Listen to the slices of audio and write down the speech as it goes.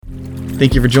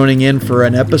Thank you for joining in for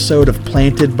an episode of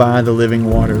Planted by the Living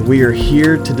Water. We are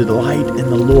here to delight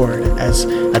in the Lord as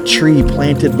a tree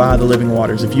planted by the living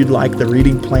waters. If you'd like the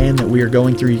reading plan that we are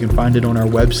going through, you can find it on our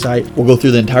website. We'll go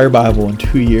through the entire Bible in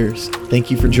 2 years. Thank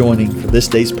you for joining for this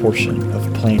day's portion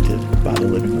of Planted by the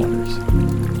Living Waters.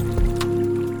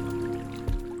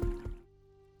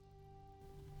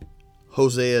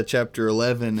 Hosea chapter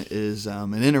 11 is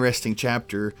an interesting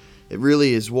chapter. It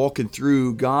really is walking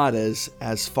through God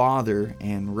as Father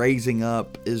and raising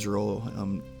up Israel,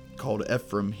 called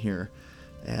Ephraim here.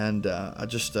 And I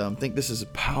just think this is a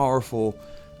powerful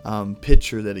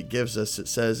picture that it gives us. It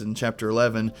says in chapter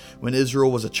 11, "When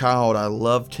Israel was a child, I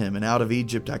loved him, and out of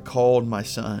Egypt I called my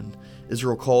son."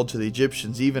 Israel called to the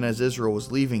Egyptians, even as Israel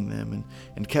was leaving them,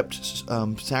 and kept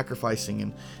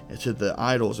sacrificing to the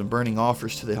idols and burning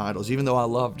offers to the idols, even though I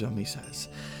loved them, he says.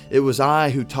 It was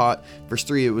I who taught, verse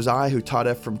 3, it was I who taught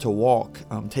Ephraim to walk,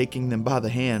 taking them by the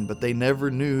hand, but they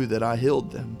never knew that I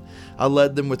healed them. I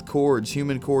led them with cords,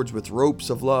 human cords with ropes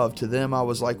of love. To them I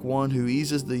was like one who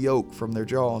eases the yoke from their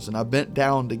jaws, and I bent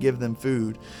down to give them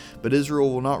food. But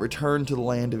Israel will not return to the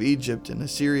land of Egypt, and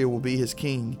Assyria will be his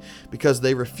king, because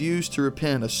they refuse to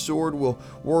repent. A sword will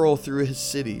whirl through his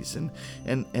cities,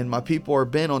 and my people are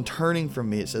bent on turning from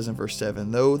me, it says in verse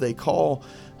 7, though they call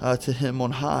to him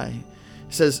on high.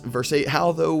 It says, verse 8,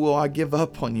 how though will I give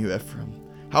up on you, Ephraim?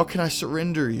 How can I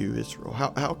surrender you, Israel?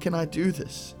 How can I do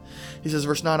this? He says,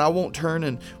 verse 9, I won't turn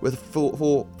and with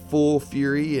full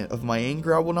fury of my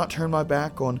anger. I will not turn my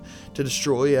back on to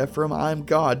destroy Ephraim. I am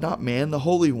God, not man, the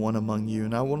Holy One among you,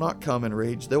 and I will not come in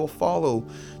rage. They will follow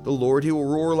the Lord. He will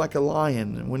roar like a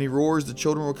lion, and when he roars, the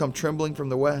children will come trembling from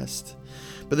the west.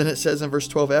 But then it says in verse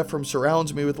 12, Ephraim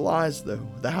surrounds me with lies, though,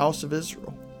 the house of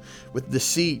Israel with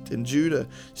deceit, and Judah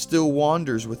still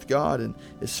wanders with God and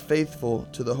is faithful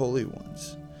to the holy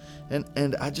ones.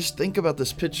 And I just think about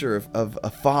this picture of a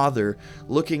father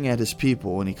looking at his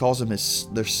people, and he calls him his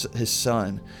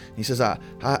son. He says,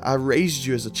 I raised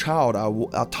you as a child.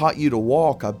 I taught you to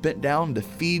walk. I bent down to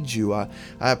feed you.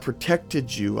 I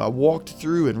protected you. I walked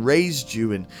through and raised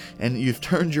you, and you've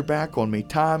turned your back on me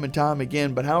time and time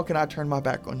again. But how can I turn my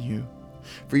back on you?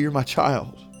 For you're my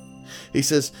child. He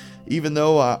says, even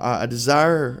though I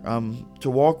desire to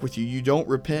walk with you, you don't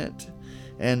repent.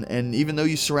 And even though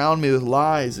you surround me with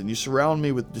lies and you surround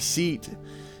me with deceit,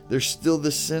 there's still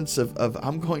this sense of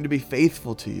I'm going to be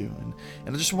faithful to you.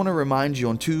 And I just want to remind you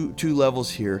on two levels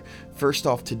here. First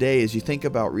off, today, as you think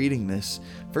about reading this,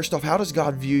 first off, how does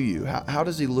God view you? How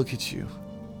does he look at you?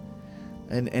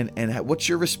 And what's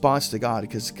your response to God?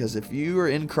 Because if you are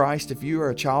in Christ, if you are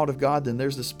a child of God, then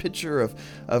there's this picture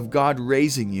of God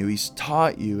raising you. He's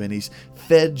taught you and he's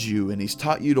fed you and he's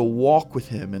taught you to walk with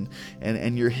him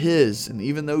and you're his. And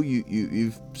even though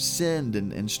you've sinned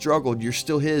and struggled, you're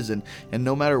still his. And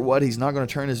no matter what, he's not going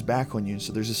to turn his back on you.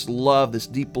 So there's this love, this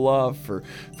deep love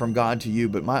from God to you.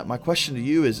 But my question to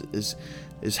you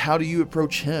is how do you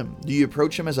approach him? Do you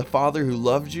approach him as a father who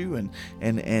loved you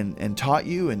and taught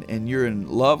you and you're in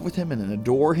love with him and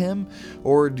adore him?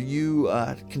 Or do you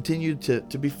continue to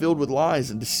be filled with lies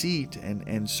and deceit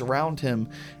and surround him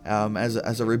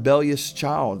as a rebellious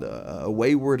child, a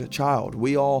wayward child?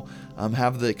 We all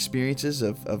have the experiences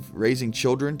of raising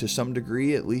children to some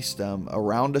degree, at least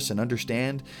around us, and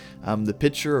understand the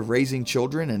picture of raising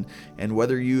children and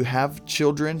whether you have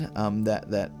children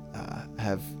that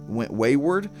have went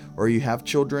wayward, or you have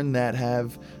children that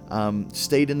have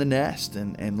stayed in the nest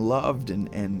and loved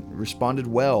and responded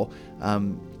well.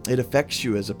 It affects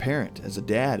you as a parent, as a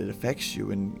dad. It affects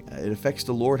you, and it affects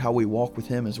the Lord how we walk with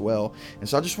him as well. And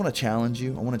so I just want to challenge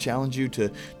you. I want to challenge you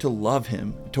to love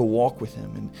him, to walk with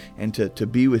him, and to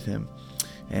be with him,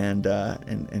 and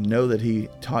know that he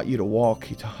taught you to walk.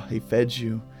 He fed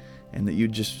you, and that you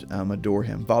just adore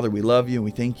him. Father, we love you and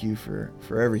we thank you for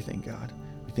everything, God.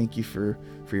 We thank you for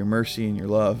your mercy and your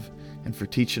love, and for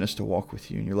teaching us to walk with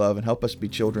you in your love, and help us be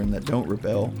children that don't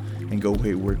rebel and go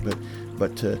wayward,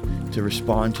 but to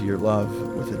respond to your love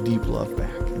with a deep love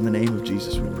back. In the name of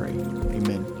Jesus we pray.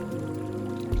 Amen.